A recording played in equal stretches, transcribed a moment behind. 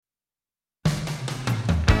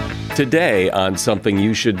Today on Something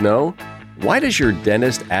You Should Know, why does your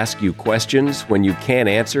dentist ask you questions when you can't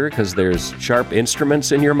answer because there's sharp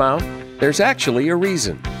instruments in your mouth? There's actually a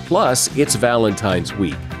reason. Plus, it's Valentine's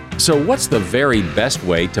week. So what's the very best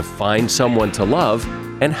way to find someone to love,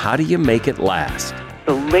 and how do you make it last?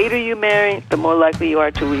 The later you marry, the more likely you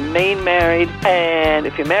are to remain married. And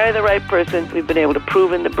if you marry the right person, we've been able to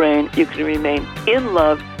prove in the brain you can remain in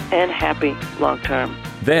love and happy long term.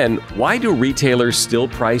 Then, why do retailers still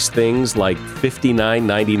price things like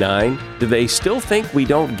 $59.99? Do they still think we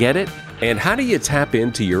don't get it? And how do you tap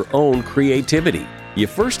into your own creativity? You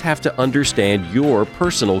first have to understand your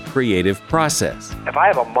personal creative process. If I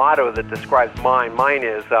have a motto that describes mine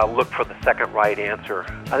is look for the second right answer.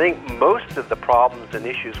 I think most of the problems and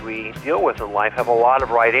issues we deal with in life have a lot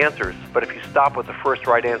of right answers. But if you stop with the first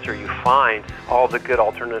right answer you find, all the good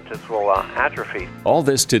alternatives will atrophy. All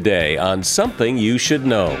this today on Something You Should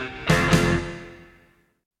Know.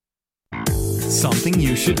 Something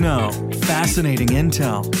you should know. Fascinating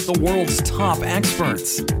intel, the world's top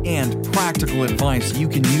experts, and practical advice you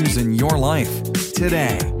can use in your life.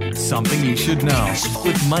 Today, Something You Should Know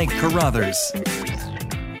with Mike Carruthers.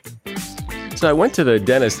 So I went to the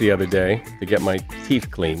dentist the other day to get my teeth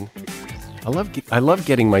cleaned. I love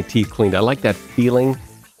getting my teeth cleaned. I like that feeling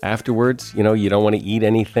afterwards. You know, you don't want to eat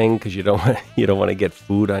anything because you don't want to get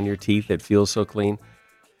food on your teeth. It feels so clean.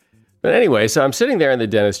 But anyway, so I'm sitting there in the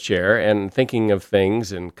dentist chair and thinking of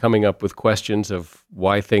things and coming up with questions of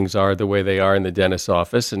why things are the way they are in the dentist's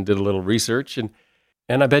office, and did a little research. And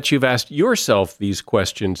I bet you've asked yourself these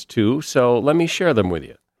questions too, so let me share them with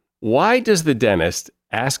you. Why does the dentist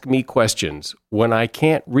ask me questions when I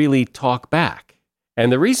can't really talk back?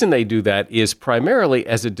 And the reason they do that is primarily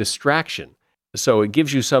as a distraction. So it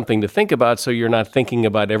gives you something to think about so you're not thinking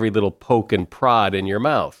about every little poke and prod in your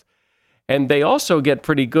mouth. And they also get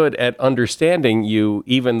pretty good at understanding you,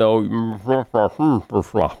 even though...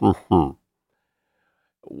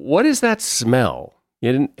 What is that smell?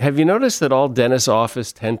 Have you noticed that all dentist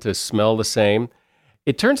offices tend to smell the same?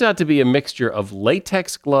 It turns out to be a mixture of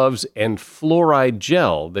latex gloves and fluoride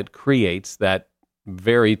gel that creates that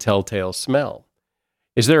very telltale smell.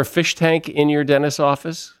 Is there a fish tank in your dentist's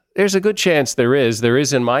office? There's a good chance there is. There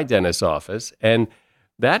is in my dentist's office. And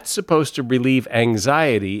that's supposed to relieve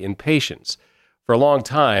anxiety in patients. For a long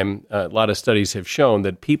time, a lot of studies have shown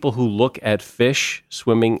that people who look at fish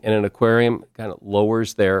swimming in an aquarium kind of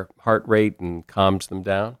lowers their heart rate and calms them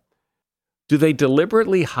down. Do they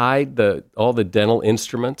deliberately hide all the dental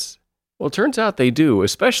instruments? Well, it turns out they do,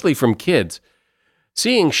 especially from kids.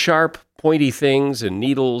 Seeing sharp, pointy things and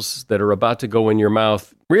needles that are about to go in your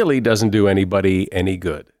mouth really doesn't do anybody any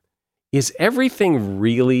good. Is everything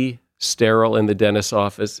really sterile in the dentist's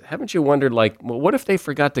office? Haven't you wondered, what if they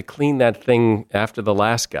forgot to clean that thing after the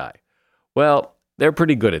last guy? Well, they're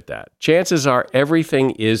pretty good at that. Chances are everything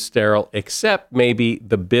is sterile except maybe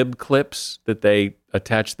the bib clips that they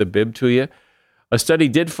attach the bib to you. A study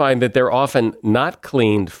did find that they're often not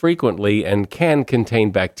cleaned frequently and can contain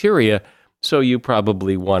bacteria, so you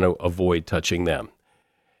probably want to avoid touching them.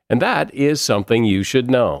 And that is something you should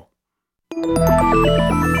know.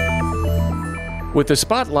 With the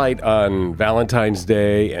spotlight on Valentine's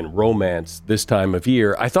Day and romance this time of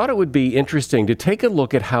year, I thought it would be interesting to take a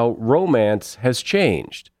look at how romance has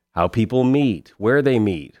changed, how people meet, where they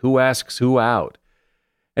meet, who asks who out.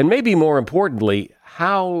 And maybe more importantly,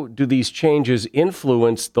 how do these changes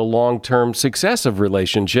influence the long-term success of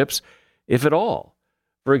relationships, if at all?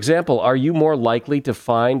 For example, are you more likely to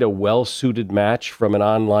find a well-suited match from an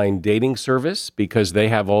online dating service because they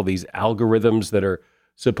have all these algorithms that are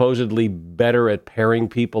supposedly better at pairing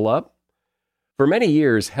people up? For many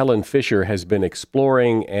years, Helen Fisher has been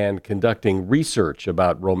exploring and conducting research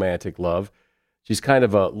about romantic love. She's kind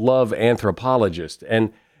of a love anthropologist,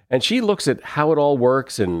 and she looks at how it all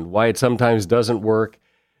works and why it sometimes doesn't work.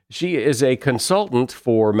 She is a consultant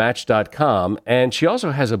for Match.com, and she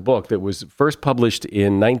also has a book that was first published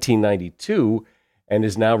in 1992 and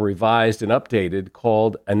is now revised and updated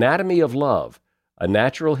called Anatomy of Love: A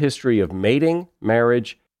Natural History of Mating,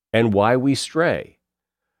 Marriage, and Why We Stray.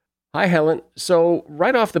 Hi, Helen. So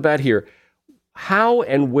right off the bat here, how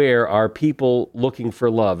and where are people looking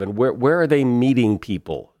for love, and where are they meeting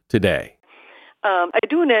people today? I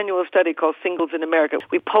do an annual study called Singles in America.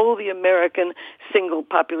 We poll the American single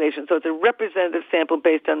population, so it's a representative sample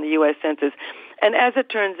based on the U.S. Census. And as it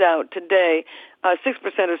turns out, today,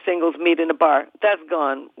 6% of singles meet in a bar. That's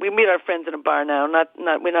gone. We meet our friends in a bar now.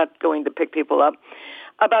 We're not going to pick people up.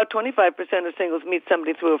 About 25% of singles meet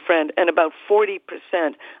somebody through a friend, and about 40%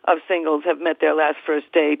 of singles have met their last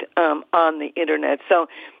first date on the internet. So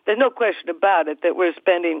there's no question about it that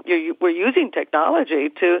we're using technology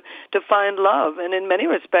to find love, and in many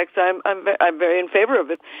respects, I'm very in favor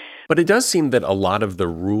of it. But it does seem that a lot of the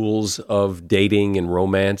rules of dating and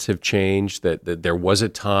romance have changed. That there was a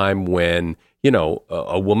time when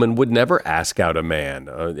a woman would never ask out a man.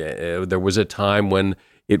 There was a time when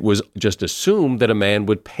it was just assumed that a man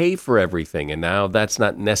would pay for everything, and now that's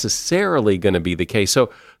not necessarily going to be the case. So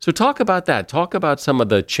talk about that. Talk about some of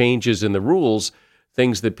the changes in the rules,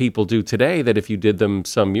 things that people do today that if you did them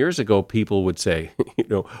some years ago, people would say,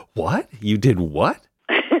 what? You did what?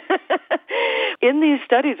 In these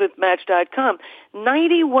studies with Match.com,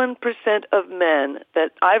 91% of men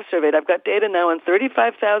that I've surveyed, I've got data now on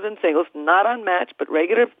 35,000 singles, not on Match, but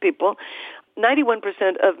regular people, 91%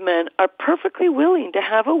 of men are perfectly willing to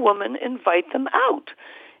have a woman invite them out.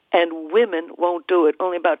 And women won't do it.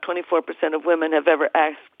 Only about 24% of women have ever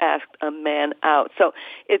asked a man out. So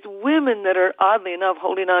it's women that are, oddly enough,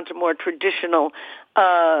 holding on to more traditional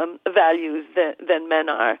values than men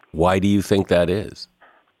are. Why do you think that is?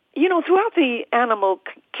 Throughout the animal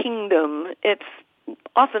kingdom, it's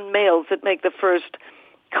often males that make the first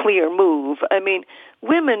clear move. I mean,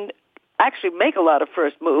 women actually make a lot of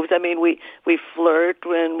first moves. I mean, we flirt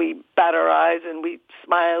when we bat our eyes and we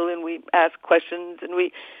smile and we ask questions and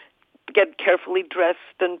we get carefully dressed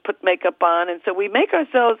and put makeup on. And so we make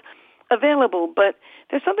ourselves available. But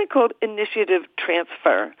there's something called initiative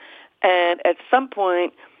transfer. And at some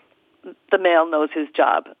point, the male knows his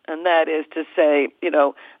job, and that is to say,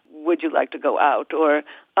 would you like to go out, or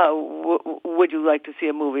would you like to see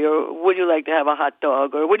a movie, or would you like to have a hot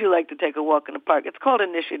dog, or would you like to take a walk in the park? It's called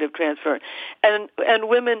initiative transfer, and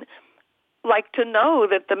women like to know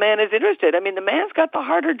that the man is interested. I mean, the man's got the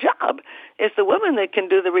harder job. It's the woman that can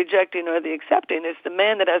do the rejecting or the accepting. It's the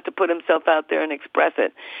man that has to put himself out there and express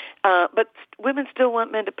it. But women still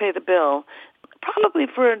want men to pay the bill. Probably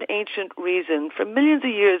for an ancient reason. For millions of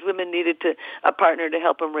years, women needed a partner to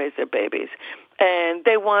help them raise their babies. And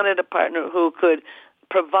they wanted a partner who could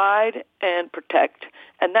provide and protect.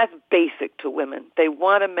 And that's basic to women. They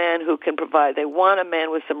want a man who can provide. They want a man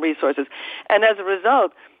with some resources. And as a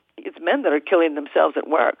result, it's men that are killing themselves at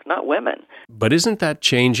work, not women. But isn't that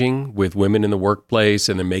changing with women in the workplace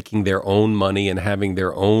and they're making their own money and having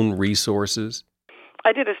their own resources?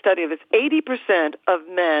 I did a study of this. 80% of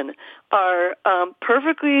men are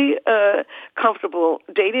perfectly comfortable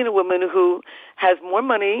dating a woman who has more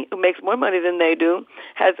money, who makes more money than they do,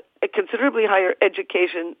 has a considerably higher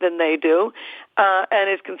education than they do, and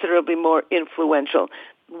is considerably more influential.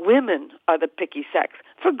 Women are the picky sex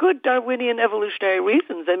for good Darwinian evolutionary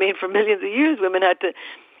reasons. I mean, for millions of years, women had to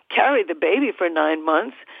carry the baby for 9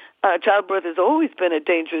 months. Childbirth has always been a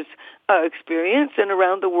dangerous experience, and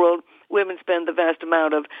around the world, women spend the vast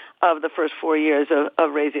amount of the first 4 years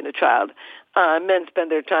of raising a child. Men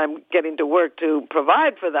spend their time getting to work to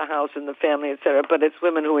provide for the house and the family, et cetera, but it's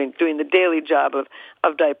women who are doing the daily job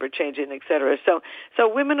of diaper changing, et cetera. So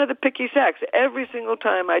women are the picky sex. Every single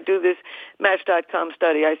time I do this Match.com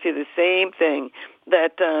study, I see the same thing,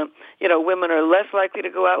 that women are less likely to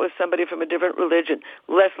go out with somebody from a different religion,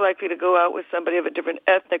 less likely to go out with somebody of a different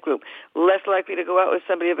ethnic group, less likely to go out with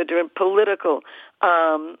somebody of a different political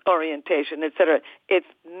orientation, et cetera. It's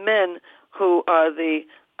men who are the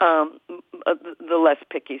less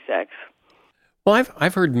picky sex. Well,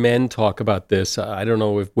 I've heard men talk about this. I don't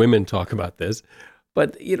know if women talk about this,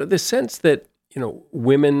 but the sense that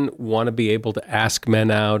women want to be able to ask men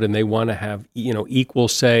out and they want to have equal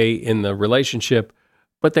say in the relationship,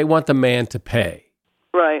 but they want the man to pay.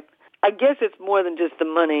 Right. I guess it's more than just the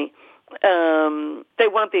money. They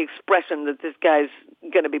want the expression that this guy's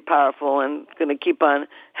going to be powerful and going to keep on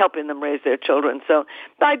helping them raise their children. So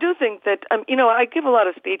I do think that, I give a lot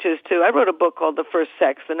of speeches too. I wrote a book called The First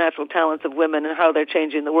Sex, The Natural Talents of Women and How They're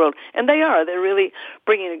Changing the World. And they're really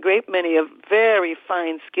bringing a great many of very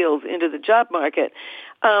fine skills into the job market.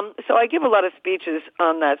 So I give a lot of speeches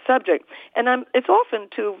on that subject. And it's often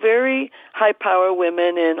to very high-power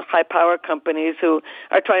women in high-power companies who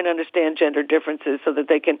are trying to understand gender differences so that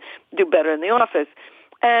they can do better in the office.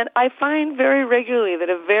 And I find very regularly that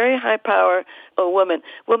a very high-power woman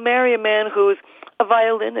will marry a man who's a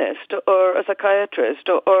violinist or a psychiatrist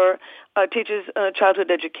or teaches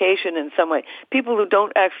childhood education in some way, people who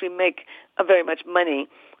don't actually make very much money.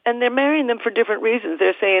 And they're marrying them for different reasons.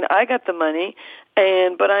 They're saying, I got the money,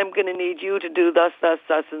 but I'm going to need you to do thus,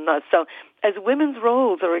 and thus. So as women's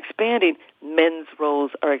roles are expanding, men's roles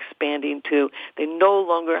are expanding too. They no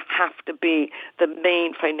longer have to be the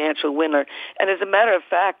main financial winner. And as a matter of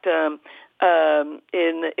fact,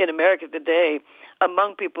 in America today,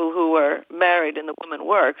 among people who are married and the woman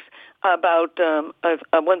works, about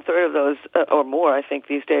 1/3 of those, or more, I think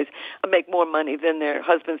these days, make more money than their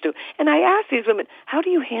husbands do. And I ask these women, how do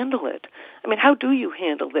you handle it? I mean, how do you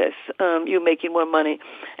handle this, you making more money?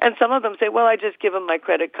 And some of them say, well, I just give them my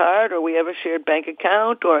credit card, or we have a shared bank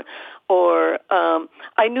account, or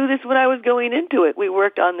I knew this when I was going into it. We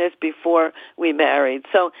worked on this before we married.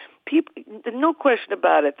 So people, no question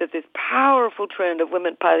about it that this powerful trend of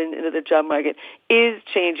women piling into the job market is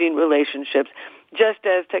changing relationships, just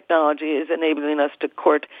as technology is enabling us to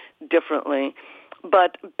court differently.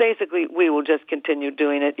 But basically, we will just continue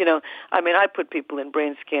doing it. I put people in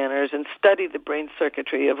brain scanners and study the brain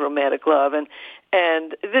circuitry of romantic love,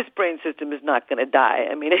 and this brain system is not going to die.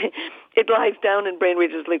 I mean, it lies down in brain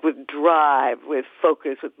regions linked with drive, with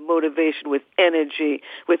focus, with motivation, with energy,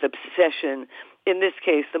 with obsession. In this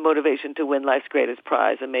case, the motivation to win life's greatest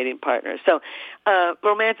prize, a mating partner. So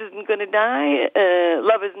romance isn't going to die.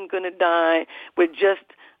 Love isn't going to die. We're just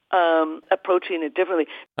approaching it differently.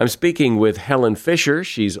 I'm speaking with Helen Fisher.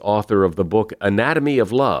 She's author of the book Anatomy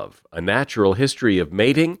of Love, A Natural History of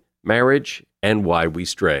Mating, Marriage, and Why We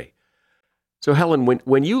Stray. So Helen,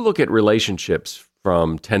 when you look at relationships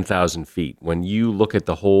from 10,000 feet, when you look at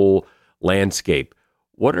the whole landscape,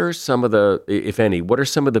 what are some of the, if any, what are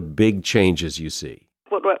some of the big changes you see?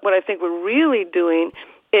 What I think we're really doing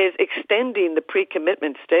is extending the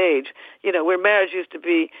pre-commitment stage. Where marriage used to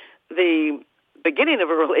be the beginning of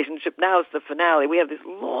a relationship, now it's the finale. We have this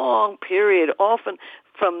long period, often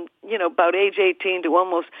from, about age 18 to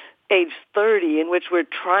almost age 30, in which we're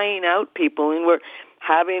trying out people, and we're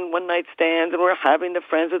having one-night stands, and we're having the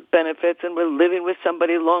friends with benefits, and we're living with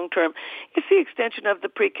somebody long-term. It's the extension of the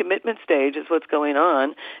pre-commitment stage is what's going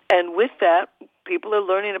on. And with that, people are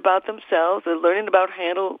learning about themselves. They're learning about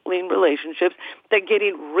handling relationships. They're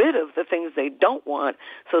getting rid of the things they don't want,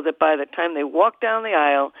 so that by the time they walk down the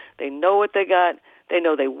aisle, they know what they got, they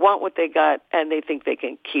know they want what they got, and they think they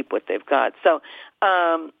can keep what they've got. So,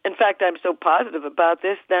 in fact, I'm so positive about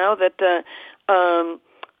this now that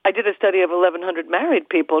I did a study of 1,100 married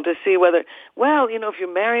people to see whether, if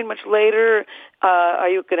you're marrying much later, are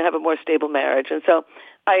you going to have a more stable marriage? And so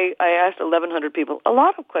I asked 1,100 people a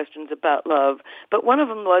lot of questions about love, but one of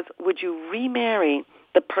them was, would you remarry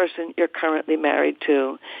the person you're currently married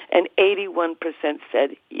to? And 81%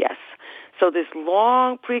 said yes. So this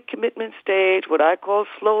long pre-commitment stage, what I call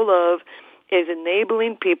slow love, is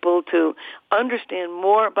enabling people to understand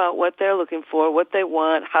more about what they're looking for, what they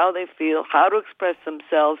want, how they feel, how to express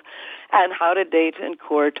themselves, and how to date and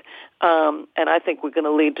court. And I think we're going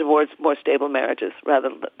to lead towards more stable marriages rather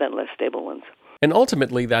than less stable ones. And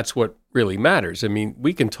ultimately, that's what really matters. I mean,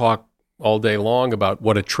 we can talk all day long about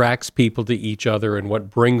what attracts people to each other and what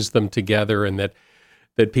brings them together, and that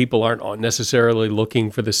people aren't necessarily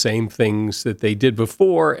looking for the same things that they did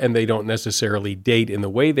before, and they don't necessarily date in the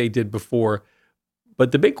way they did before.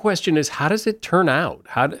 But the big question is, how does it turn out?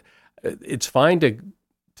 It's fine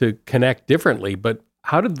to connect differently, but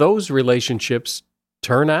how do those relationships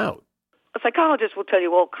turn out? A psychologist will tell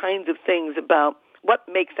you all kinds of things about what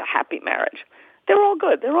makes a happy marriage. They're all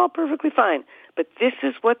good. They're all perfectly fine. But this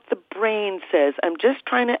is what the brain says. I'm just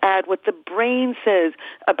trying to add what the brain says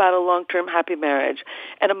about a long-term happy marriage.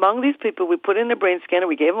 And among these people, we put in a brain scanner.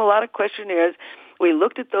 We gave them a lot of questionnaires. We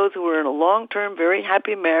looked at those who were in a long-term, very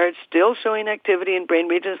happy marriage, still showing activity in brain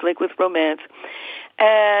regions linked with romance.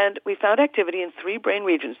 And we found activity in 3 brain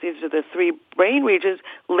regions. These are the 3 brain regions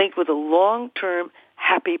linked with a long-term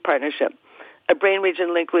happy partnership. A brain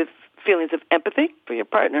region linked with feelings of empathy for your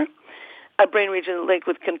partner, a brain region linked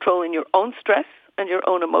with controlling your own stress and your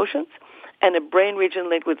own emotions, and a brain region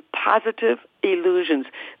linked with positive illusions,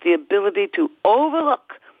 the ability to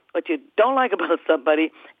overlook what you don't like about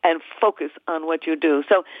somebody and focus on what you do.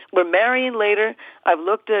 So we're marrying later. I've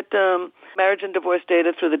looked at marriage and divorce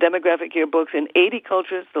data through the demographic yearbooks in 80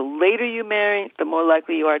 cultures. The later you marry, the more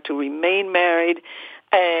likely you are to remain married.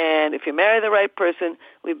 And if you marry the right person,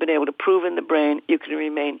 we've been able to prove in the brain you can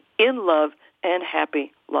remain in love and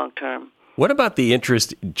happy long term. What about the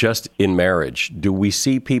interest just in marriage? Do we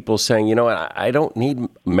see people saying, I don't need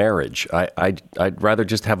marriage. I'd rather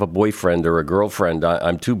just have a boyfriend or a girlfriend.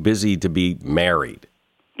 I'm too busy to be married.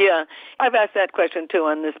 Yeah, I've asked that question too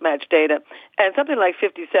on this match data, and something like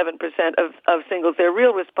 57% of singles, their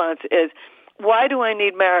real response is, why do I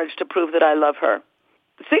need marriage to prove that I love her?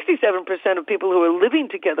 67% of people who are living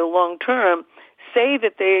together long term say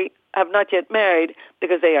that they have not yet married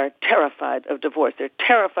because they are terrified of divorce. They're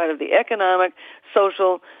terrified of the economic,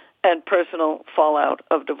 social, and personal fallout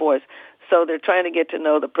of divorce. So they're trying to get to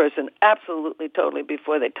know the person absolutely, totally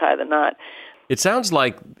before they tie the knot. It sounds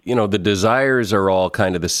like, the desires are all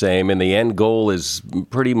kind of the same and the end goal is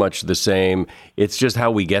pretty much the same. It's just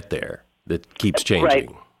how we get there that keeps changing. Right.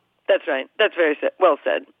 That's right. That's very well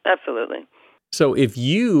said. Absolutely. So if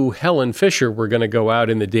you, Helen Fisher, were going to go out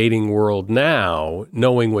in the dating world now,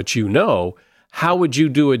 knowing what you know, how would you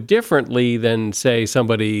do it differently than, say,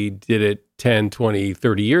 somebody did it 10, 20,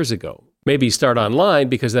 30 years ago? Maybe start online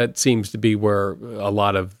because that seems to be where a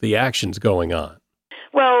lot of the action's going on.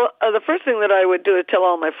 Well, the first thing that I would do is tell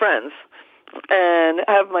all my friends and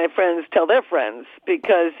have my friends tell their friends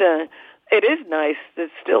because it is nice,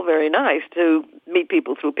 it's still very nice to meet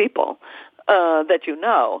people through people that you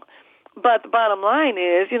know. But the bottom line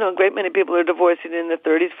is, a great many people are divorcing in their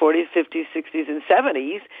 30s, 40s, 50s, 60s, and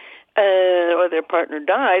 70s, or their partner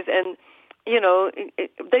dies, and,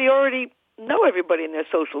 they already know everybody in their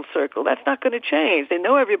social circle. That's not going to change. They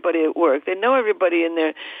know everybody at work. They know everybody in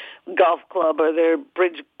their golf club or their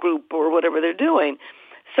bridge group or whatever they're doing.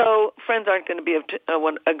 So friends aren't going to be of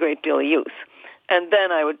a great deal of use. And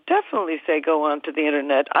then I would definitely say go on to the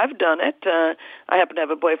Internet. I've done it. I happen to have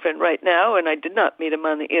a boyfriend right now, and I did not meet him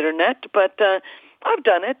on the Internet, but I've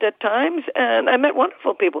done it at times, and I met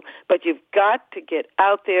wonderful people. But you've got to get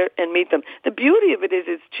out there and meet them. The beauty of it is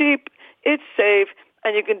it's cheap, it's safe,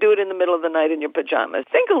 and you can do it in the middle of the night in your pajamas.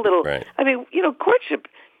 Think a little. Right. I mean, courtship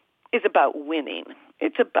is about winning.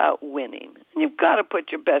 It's about winning. And you've got to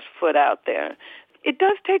put your best foot out there. It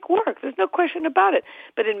does take work. There's no question about it.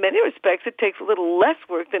 But in many respects, it takes a little less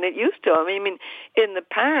work than it used to. I mean, in the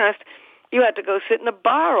past, you had to go sit in a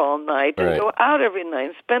bar all night and go out every night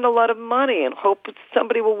and spend a lot of money and hope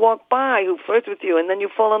somebody will walk by who flirts with you and then you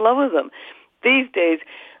fall in love with them. These days,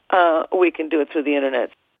 we can do it through the Internet.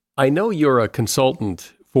 I know you're a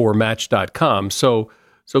consultant for Match.com, so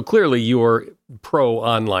clearly you're pro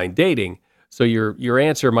online dating. So your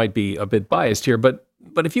answer might be a bit biased here, but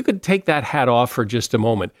if you could take that hat off for just a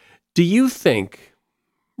moment, do you think,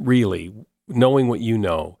 really, knowing what you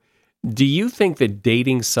know, do you think that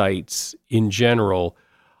dating sites in general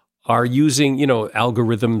are using,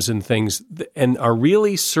 algorithms and things and are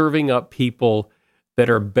really serving up people that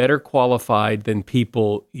are better qualified than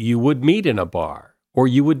people you would meet in a bar or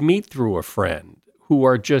you would meet through a friend, who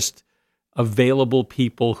are just available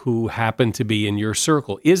people who happen to be in your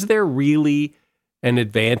circle? Is there really an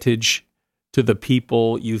advantage to the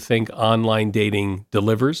people you think online dating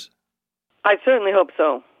delivers? I certainly hope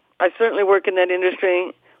so. I certainly work in that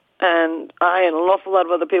industry, and I and an awful lot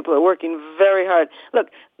of other people are working very hard. Look,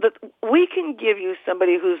 we can give you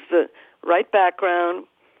somebody who's the right background,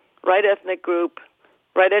 right ethnic group,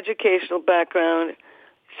 right educational background,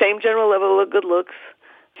 same general level of good looks,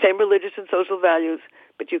 same religious and social values,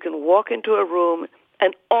 but you can walk into a room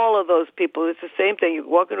and all of those people, it's the same thing. You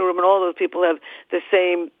walk into a room and all those people have the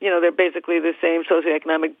same, they're basically the same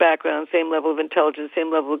socioeconomic background, same level of intelligence, same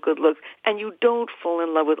level of good looks, and you don't fall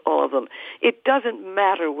in love with all of them. It doesn't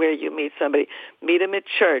matter where you meet somebody. Meet them at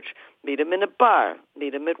church, meet them in a bar,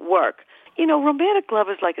 meet them at work. Romantic love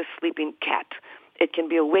is like a sleeping cat. It can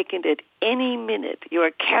be awakened at any minute. You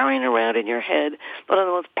are carrying around in your head one of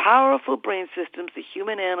the most powerful brain systems the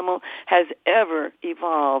human animal has ever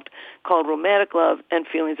evolved, called romantic love and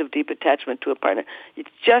feelings of deep attachment to a partner.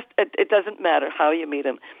 It doesn't matter how you meet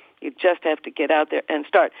them. You just have to get out there and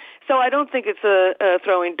start. So I don't think it's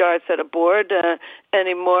throwing darts at a board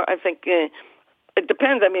anymore. I think it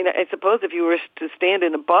depends. I mean, I suppose if you were to stand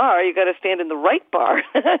in a bar, you got to stand in the right bar.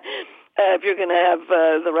 If you're going to have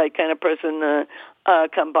the right kind of person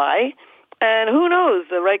come by. And who knows,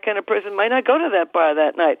 the right kind of person might not go to that bar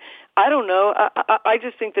that night. I don't know. I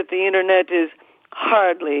just think that the Internet is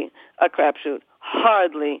hardly a crapshoot,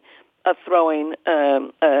 hardly a throwing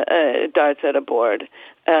darts at a board.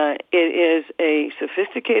 It is a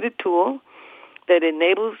sophisticated tool that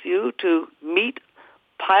enables you to meet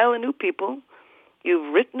a pile of new people.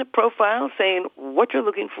 You've written a profile saying what you're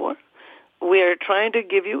looking for. We're trying to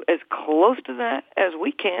give you as close to that as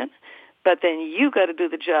we can, but then you got to do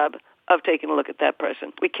the job of taking a look at that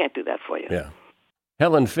person. We can't do that for you. Yeah.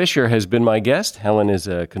 Helen Fisher has been my guest. Helen is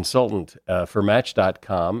a consultant for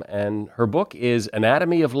Match.com, and her book is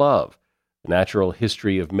Anatomy of Love, The Natural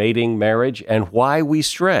History of Mating, Marriage, and Why We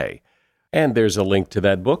Stray. And there's a link to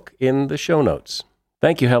that book in the show notes.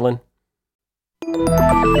 Thank you, Helen.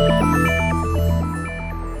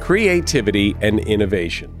 Creativity and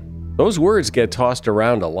innovation. Those words get tossed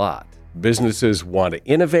around a lot. Businesses want to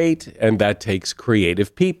innovate, and that takes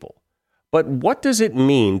creative people. But what does it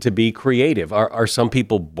mean to be creative? Are some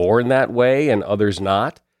people born that way and others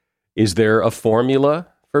not? Is there a formula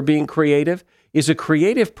for being creative? Is a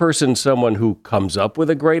creative person someone who comes up with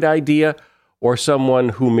a great idea or someone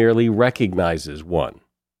who merely recognizes one?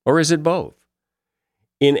 Or is it both?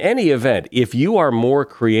 In any event, if you are more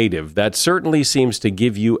creative, that certainly seems to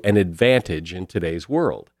give you an advantage in today's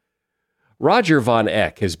world. Roger Von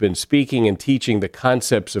Eck has been speaking and teaching the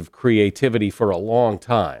concepts of creativity for a long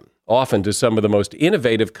time, often to some of the most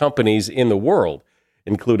innovative companies in the world,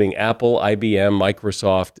 including Apple, IBM,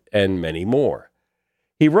 Microsoft, and many more.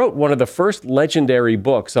 He wrote one of the first legendary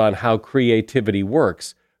books on how creativity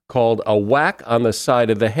works, called A Whack on the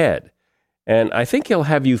Side of the Head. And I think he'll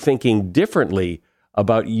have you thinking differently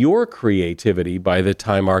about your creativity by the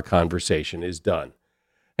time our conversation is done.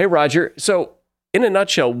 Hey, Roger, so in a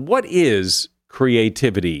nutshell, what is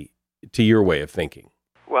creativity to your way of thinking?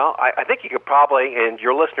 Well, I think you could probably, and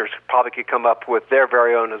your listeners probably could come up with their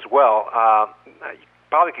very own as well. You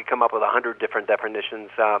probably could come up with 100 different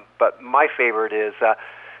definitions, but my favorite is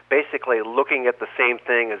basically looking at the same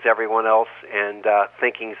thing as everyone else and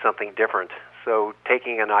thinking something different. So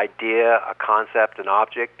taking an idea, a concept, an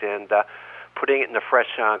object, and putting it in a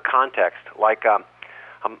fresh context, like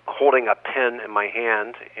I'm holding a pen in my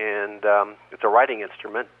hand, and it's a writing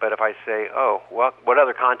instrument, but if I say, oh, well, what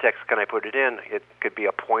other context can I put it in? It could be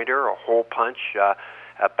a pointer, a hole punch, a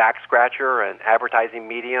back scratcher, an advertising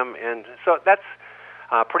medium, and so that's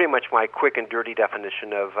pretty much my quick and dirty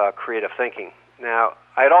definition of creative thinking. Now,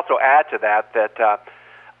 I'd also add to that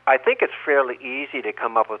I think it's fairly easy to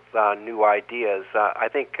come up with new ideas. I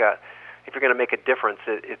think if you're going to make a difference,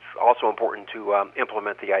 it's also important to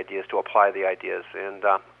implement the ideas, to apply the ideas. And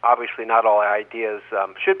obviously not all ideas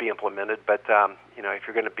should be implemented, but if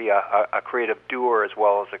you're going to be a creative doer as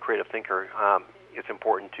well as a creative thinker, it's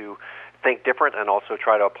important to think different and also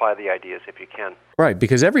try to apply the ideas if you can. Right,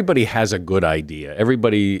 because everybody has a good idea.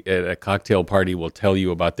 Everybody at a cocktail party will tell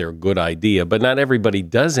you about their good idea, but not everybody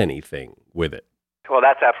does anything with it. Well,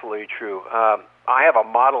 that's absolutely true. I have a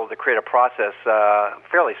model of the creative process, a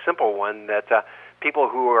fairly simple one, that people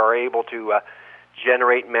who are able to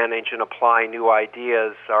generate, manage, and apply new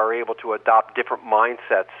ideas are able to adopt different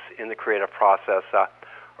mindsets in the creative process.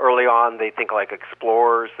 Early on, they think like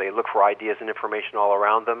explorers. They look for ideas and information all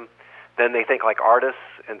around them. Then they think like artists,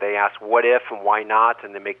 and they ask what if and why not,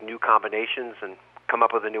 and they make new combinations and come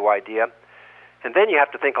up with a new idea. And then you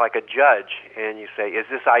have to think like a judge, and you say, is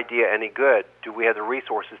this idea any good? Do we have the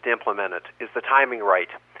resources to implement it? Is the timing right?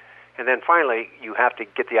 And then finally, you have to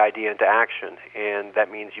get the idea into action, and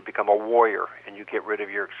that means you become a warrior, and you get rid of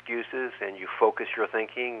your excuses, and you focus your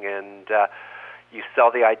thinking, and you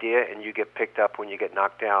sell the idea, and you get picked up when you get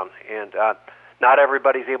knocked down. And not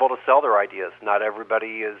everybody's able to sell their ideas. Not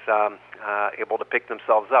everybody is able to pick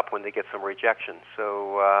themselves up when they get some rejection.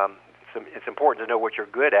 So it's important to know what you're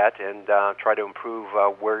good at and try to improve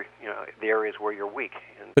where the areas where you're weak.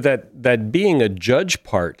 But that being a judge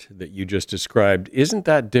part that you just described, isn't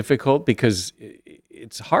that difficult? Because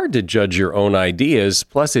it's hard to judge your own ideas.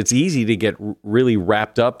 Plus, it's easy to get really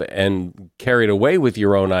wrapped up and carried away with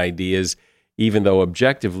your own ideas, even though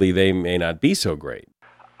objectively they may not be so great.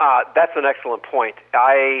 That's an excellent point.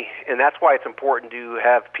 And that's why it's important to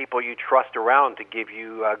have people you trust around to give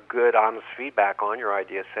you good, honest feedback on your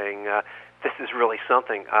idea, saying, this is really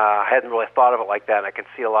something. I hadn't really thought of it like that. I can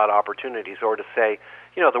see a lot of opportunities. Or to say,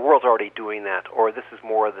 the world's already doing that, or this is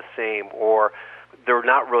more of the same, or there are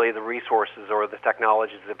not really the resources or the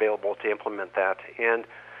technologies available to implement that. And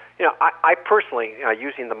I personally,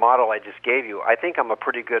 using the model I just gave you, I think I'm a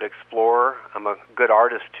pretty good explorer. I'm a good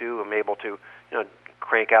artist, too. I'm able to,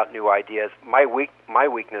 crank out new ideas. My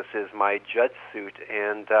weakness is my judge suit,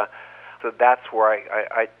 and so that's where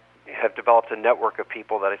I have developed a network of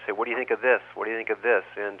people that I say, what do you think of this? What do you think of this?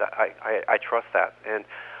 And I trust that. And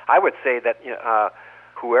I would say that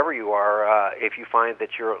whoever you are, if you find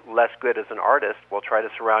that you're less good as an artist, well, try to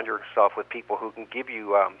surround yourself with people who can give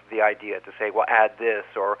you the idea to say, well, add this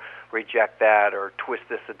or reject that or twist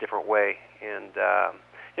this a different way. And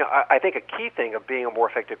I think a key thing of being a more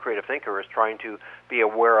effective creative thinker is trying to be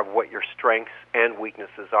aware of what your strengths and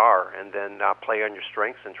weaknesses are, and then play on your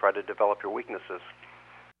strengths and try to develop your weaknesses.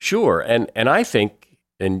 Sure, and I think,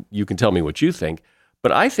 and you can tell me what you think,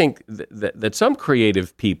 but I think that some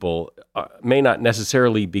creative people may not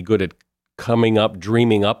necessarily be good at coming up,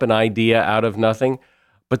 dreaming up an idea out of nothing,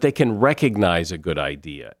 but they can recognize a good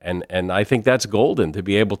idea. And I think that's golden, to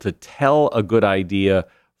be able to tell a good idea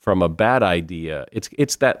from a bad idea.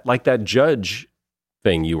 It's that, like that judge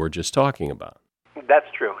thing you were just talking about. That's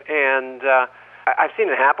true. And I've seen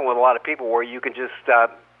it happen with a lot of people where you can just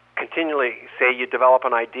continually say you develop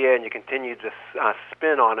an idea and you continue to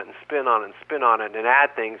spin on it and spin on it and spin on it and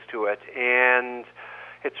add things to it. And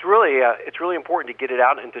it's really important to get it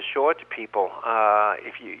out and to show it to people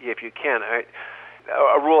if you can.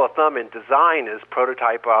 A rule of thumb in design is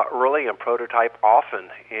prototype early and prototype often,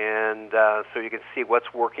 and so you can see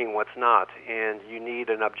what's working, what's not, and you need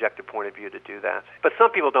an objective point of view to do that. But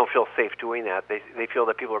some people don't feel safe doing that. They feel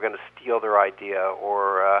that people are going to steal their idea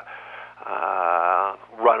or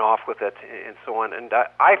run off with it, and so on. And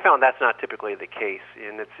I found that's not typically the case,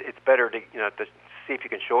 and it's better to to see if you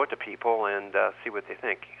can show it to people and see what they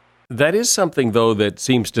think. That is something, though, that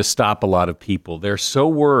seems to stop a lot of people. They're so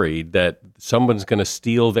worried that someone's going to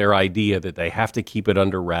steal their idea that they have to keep it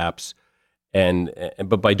under wraps,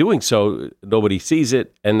 but by doing so, nobody sees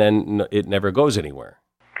it, and then it never goes anywhere.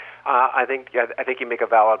 I think you make a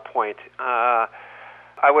valid point.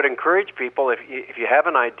 I would encourage people, if you have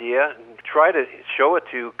an idea, try to show it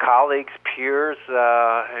to colleagues, peers,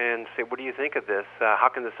 and say, what do you think of this? How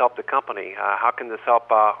can this help the company? How can this help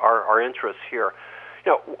our interests here?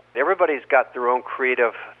 Everybody's got their own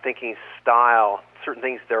creative thinking style, certain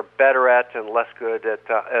things they're better at and less good at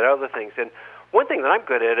other things. And one thing that I'm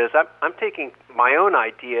good at is I'm taking my own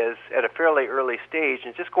ideas at a fairly early stage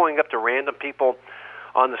and just going up to random people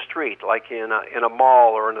on the street, like in a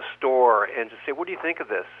mall or in a store, and just say, what do you think of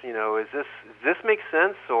this? Does this make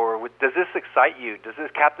sense, or does this excite you? Does this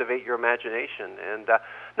captivate your imagination? And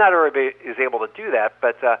not everybody is able to do that,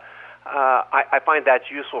 but I find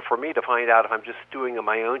that's useful for me to find out if I'm just stewing in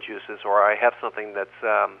my own juices or I have something that's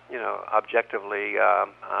objectively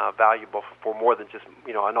valuable for more than just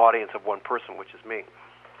an audience of one person, which is me.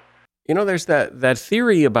 There's that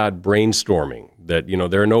theory about brainstorming that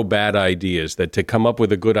there are no bad ideas, that to come up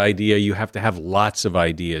with a good idea you have to have lots of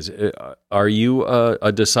ideas. Are you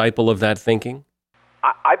a disciple of that thinking?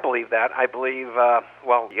 I believe that. I believe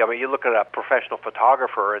you look at a professional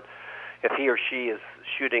photographer, and if he or she is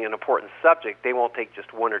shooting an important subject, they won't take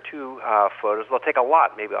just one or two photos. They'll take a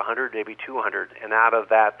lot, maybe 100, maybe 200, and out of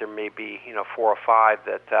that there may be 4 or 5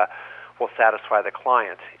 that will satisfy the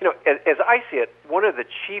client. As I see it, one of the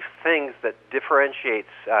chief things that differentiates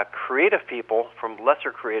creative people from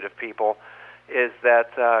lesser creative people is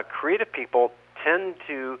that creative people tend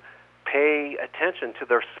to pay attention to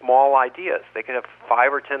their small ideas. They could have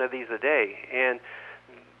 5 or 10 of these a day, and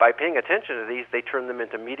by paying attention to these, they turn them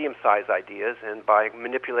into medium-sized ideas, and by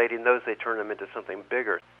manipulating those, they turn them into something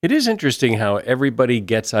bigger. It is interesting how everybody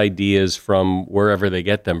gets ideas from wherever they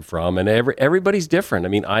get them from, and everybody's different. I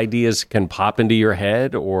mean, ideas can pop into your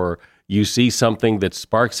head, or you see something that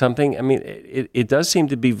sparks something. I mean, it does seem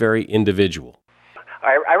to be very individual.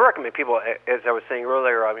 I recommend people, as I was saying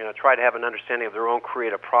earlier, try to have an understanding of their own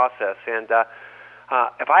creative process, and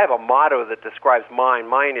if I have a motto that describes mine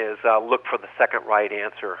is look for the second right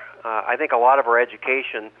answer. I think a lot of our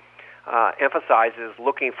education emphasizes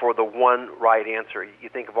looking for the one right answer. You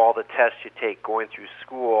think of all the tests you take going through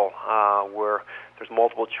school where there's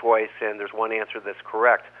multiple choice and there's one answer that's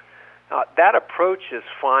correct. That approach is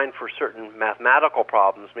fine for certain mathematical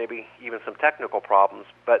problems, maybe even some technical problems,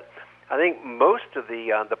 but I think most of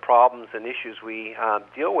the problems and issues we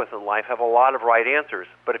deal with in life have a lot of right answers.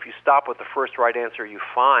 But if you stop with the first right answer you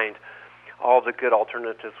find, all the good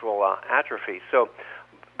alternatives will atrophy. So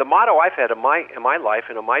the motto I've had in my life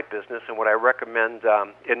and in my business, and what I recommend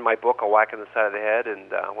in my book, A Whack in the Side of the Head,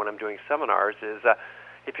 and when I'm doing seminars, is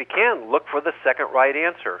if you can, look for the second right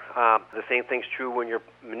answer. The same thing's true when you're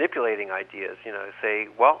manipulating ideas. Say,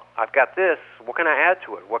 well, I've got this. What can I add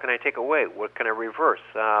to it? What can I take away? What can I reverse?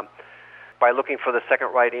 By looking for the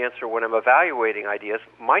second right answer when I'm evaluating ideas,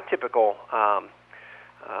 my typical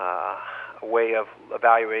way of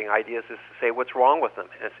evaluating ideas is to say what's wrong with them.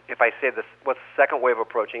 And if I say this, what's the second way of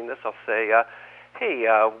approaching this? I'll say, hey,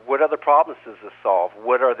 what other problems does this solve?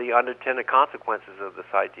 What are the unintended consequences of this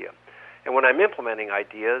idea? And when I'm implementing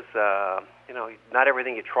ideas, not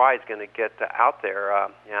everything you try is going to get out there.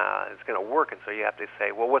 It's going to work, and so you have to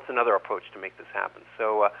say, well, what's another approach to make this happen?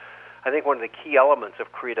 So I think one of the key elements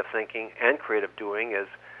of creative thinking and creative doing is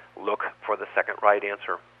look for the second right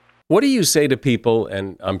answer. What do you say to people,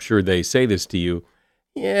 and I'm sure they say this to you,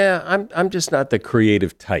 I'm just not the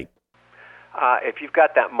creative type? If you've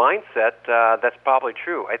got that mindset, that's probably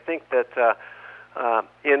true. I think that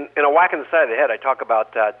in A Whack in the Side of the Head, I talk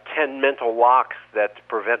about 10 mental locks that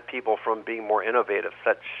prevent people from being more innovative,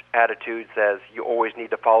 such attitudes as you always need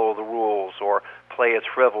to follow the rules, or play is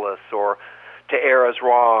frivolous, or to err is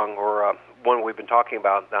wrong, or one we've been talking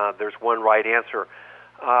about, there's one right answer.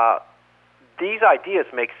 these ideas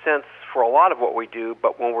make sense for a lot of what we do,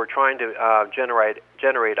 but when we're trying to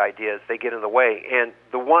generate ideas, they get in the way. And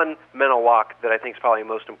the one mental lock that I think is probably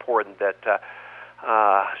most important that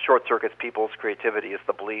short-circuits people's creativity is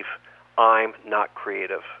the belief, I'm not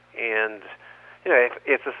creative. And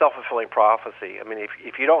it's a self-fulfilling prophecy. I mean,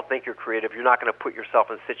 if you don't think you're creative, you're not going to put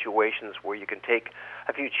yourself in situations where you can take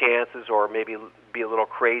a few chances or maybe be a little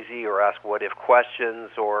crazy or ask what-if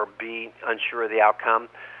questions or be unsure of the outcome.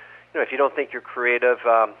 If you don't think you're creative,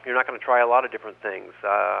 you're not going to try a lot of different things.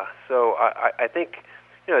 So I think,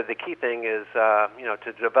 the key thing is,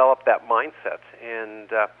 to develop that mindset. And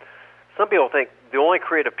some people think the only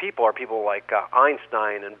creative people are people like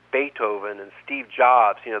Einstein and Beethoven and Steve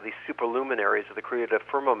Jobs, these super luminaries of the creative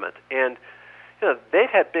firmament. And, they've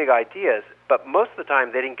had big ideas, but most of the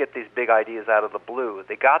time they didn't get these big ideas out of the blue.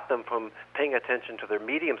 They got them from paying attention to their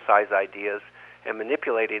medium-sized ideas and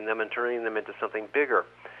manipulating them and turning them into something bigger.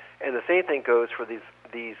 And the same thing goes for these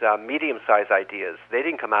medium-sized ideas. They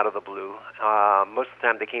didn't come out of the blue. Most of the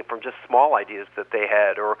time they came from just small ideas that they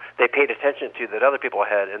had or they paid attention to that other people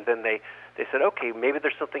had, and then they said, okay, maybe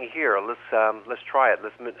there's something here. Let's try it.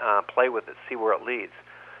 Let's play with it, see where it leads.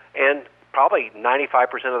 And probably 95%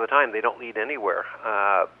 of the time they don't lead anywhere,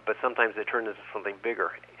 but sometimes they turn into something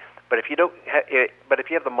bigger. But if you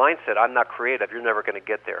have the mindset, I'm not creative, you're never going to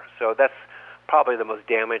get there. So that's probably the most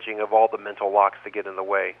damaging of all the mental locks that get in the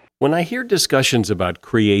way. When I hear discussions about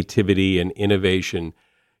creativity and innovation,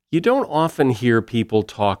 you don't often hear people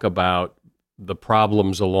talk about the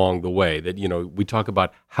problems along the way. That, we talk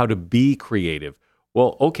about how to be creative.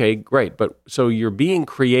 Well, okay, great. But so you're being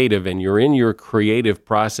creative and you're in your creative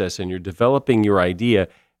process and you're developing your idea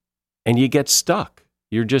and you get stuck.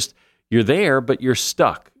 You're there, but you're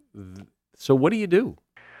stuck. So what do you do?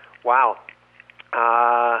 Wow.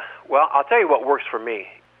 Well, I'll tell you what works for me.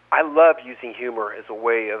 I love using humor as a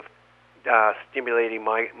way of stimulating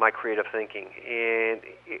my creative thinking. And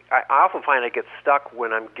I often find I get stuck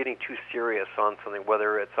when I'm getting too serious on something,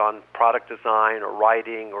 whether it's on product design or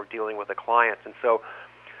writing or dealing with a client. And so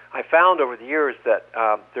I found over the years that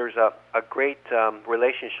there's a great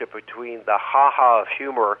relationship between the ha-ha of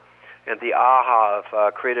humor and the aha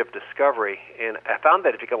of creative discovery. And I found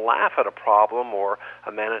that if you can laugh at a problem or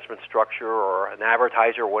a management structure or an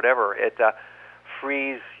advertiser or whatever, it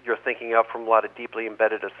frees your thinking up from a lot of deeply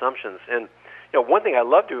embedded assumptions. And one thing I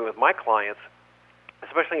love doing with my clients,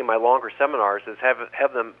 especially in my longer seminars, is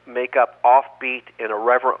have them make up offbeat and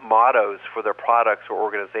irreverent mottos for their products or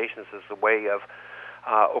organizations as a way of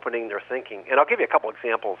opening their thinking. And I'll give you a couple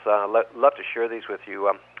examples. Love to share these with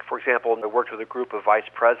you. For example, I worked with a group of vice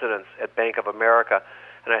presidents at Bank of America,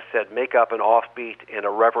 and I said, make up an offbeat and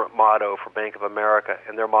irreverent motto for Bank of America.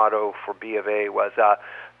 And their motto for B of A was,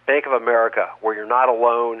 Bank of America, where you're not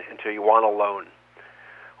alone until you want a loan.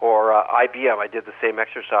 Or IBM, I did the same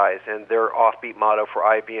exercise, and their offbeat motto for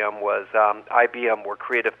IBM was, IBM, where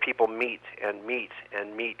creative people meet and meet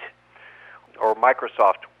and meet. Or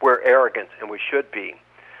Microsoft, we're arrogant and we should be.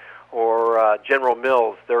 Or General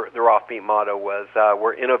Mills, their offbeat motto was,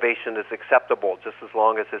 where innovation is acceptable just as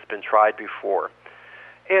long as it's been tried before.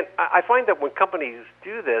 And I find that when companies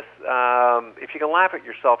do this, if you can laugh at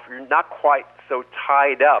yourself, you're not quite so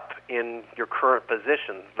tied up in your current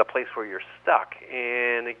position, the place where you're stuck.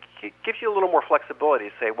 And it gives you a little more flexibility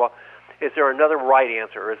to say, well, is there another right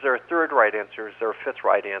answer? Is there a third right answer? Is there a fifth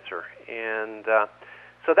right answer? And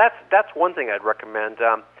so that's one thing I'd recommend.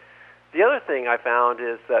 The other thing I found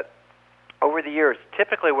is that over the years,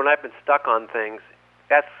 typically when I've been stuck on things,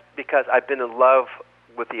 that's because I've been in love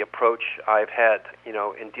with the approach I've had,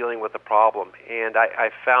 in dealing with the problem. And I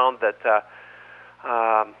found that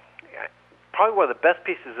probably one of the best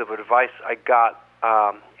pieces of advice I got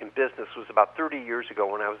in business was about 30 years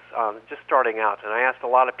ago when I was just starting out. And I asked a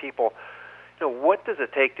lot of people, what does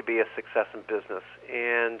it take to be a success in business?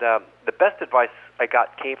 And the best advice I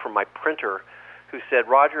got came from my printer, who said,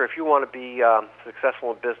 Roger, if you want to be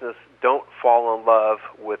successful in business, don't fall in love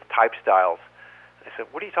with type styles. I said,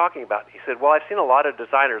 what are you talking about? He said, well, I've seen a lot of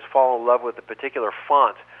designers fall in love with a particular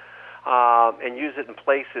font and use it in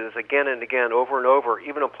places again and again, over and over,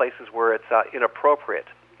 even in places where it's inappropriate.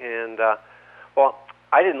 And, well,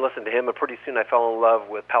 I didn't listen to him, but pretty soon I fell in love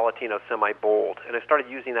with Palatino Semi-Bold, and I started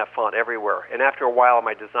using that font everywhere. And after a while,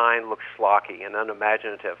 my design looked schlocky and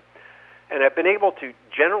unimaginative. And I've been able to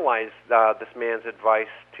generalize this man's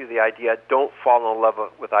advice to the idea, don't fall in love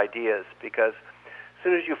with ideas, because as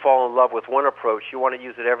soon as you fall in love with one approach, you want to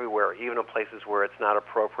use it everywhere, even in places where it's not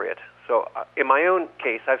appropriate. So in my own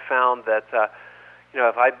case, I've found that,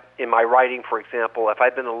 in my writing, for example, if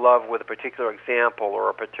I've been in love with a particular example or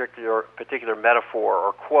a particular metaphor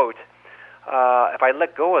or quote, if I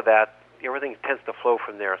let go of that, everything tends to flow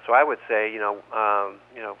from there. So I would say,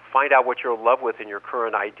 find out what you're in love with in your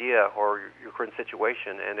current idea or your current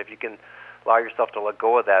situation, and if you can allow yourself to let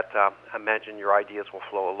go of that, imagine your ideas will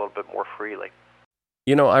flow a little bit more freely.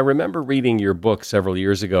 I remember reading your book several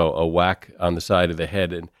years ago, A Whack on the Side of the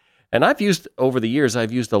Head, and I've used, over the years,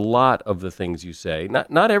 I've used a lot of the things you say.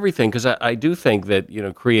 Not everything, because I do think that,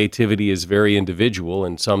 creativity is very individual,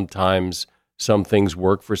 and sometimes some things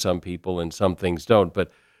work for some people and some things don't.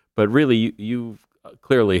 But really, you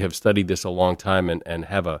clearly have studied this a long time and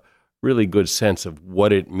have a really good sense of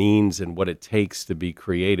what it means and what it takes to be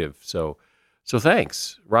creative. So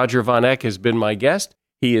thanks. Roger Von Eck has been my guest.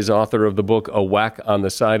 He is author of the book A Whack on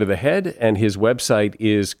the Side of the Head, and his website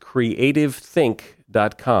is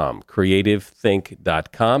creativethink.com,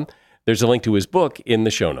 creativethink.com. There's a link to his book in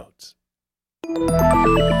the show notes.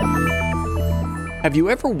 Have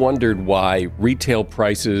you ever wondered why retail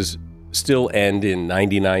prices still end in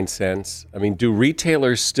 99 cents? I mean, do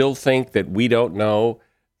retailers still think that we don't know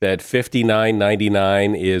that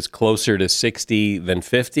 $59.99 is closer to 60 than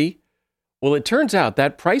 50? Well, it turns out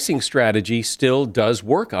that pricing strategy still does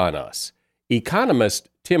work on us. Economist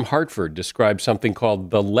Tim Hartford describes something called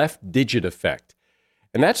the left digit effect.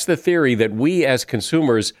 And that's the theory that we as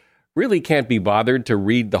consumers really can't be bothered to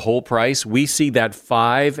read the whole price. We see that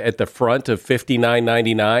 5 at the front of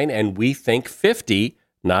 $59.99 and we think 50,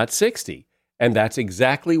 not 60. And that's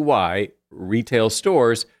exactly why retail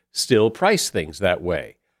stores still price things that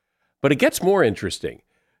way. But it gets more interesting.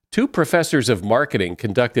 2 professors of marketing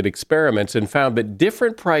conducted experiments and found that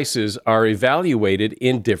different prices are evaluated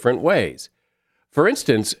in different ways. For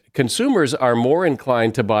instance, consumers are more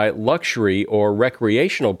inclined to buy luxury or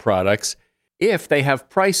recreational products if they have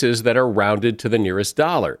prices that are rounded to the nearest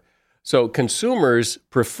dollar. So consumers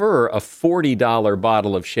prefer a $40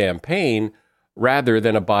 bottle of champagne rather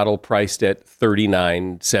than a bottle priced at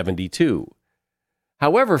 $39.72.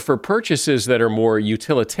 However, for purchases that are more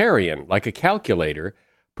utilitarian, like a calculator,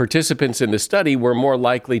 participants in the study were more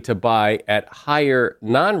likely to buy at higher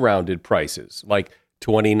non-rounded prices, like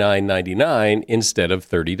 $29.99 instead of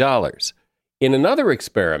 $30. In another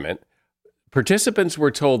experiment, participants were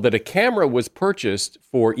told that a camera was purchased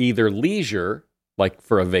for either leisure, like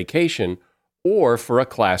for a vacation, or for a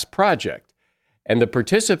class project. And the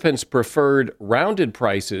participants preferred rounded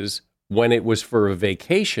prices when it was for a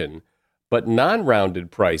vacation, but non-rounded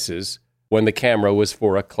prices when the camera was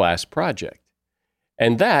for a class project.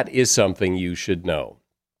 And that is something you should know.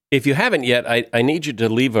 If you haven't yet, I need you to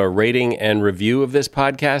leave a rating and review of this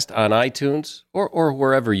podcast on iTunes or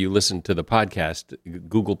wherever you listen to the podcast,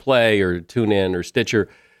 Google Play or TuneIn or Stitcher.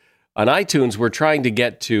 On iTunes, we're trying to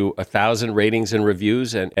get to 1,000 ratings and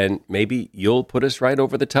reviews, and maybe you'll put us right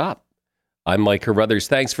over the top. I'm Mike Carruthers.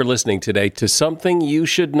 Thanks for listening today to Something You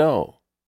Should Know.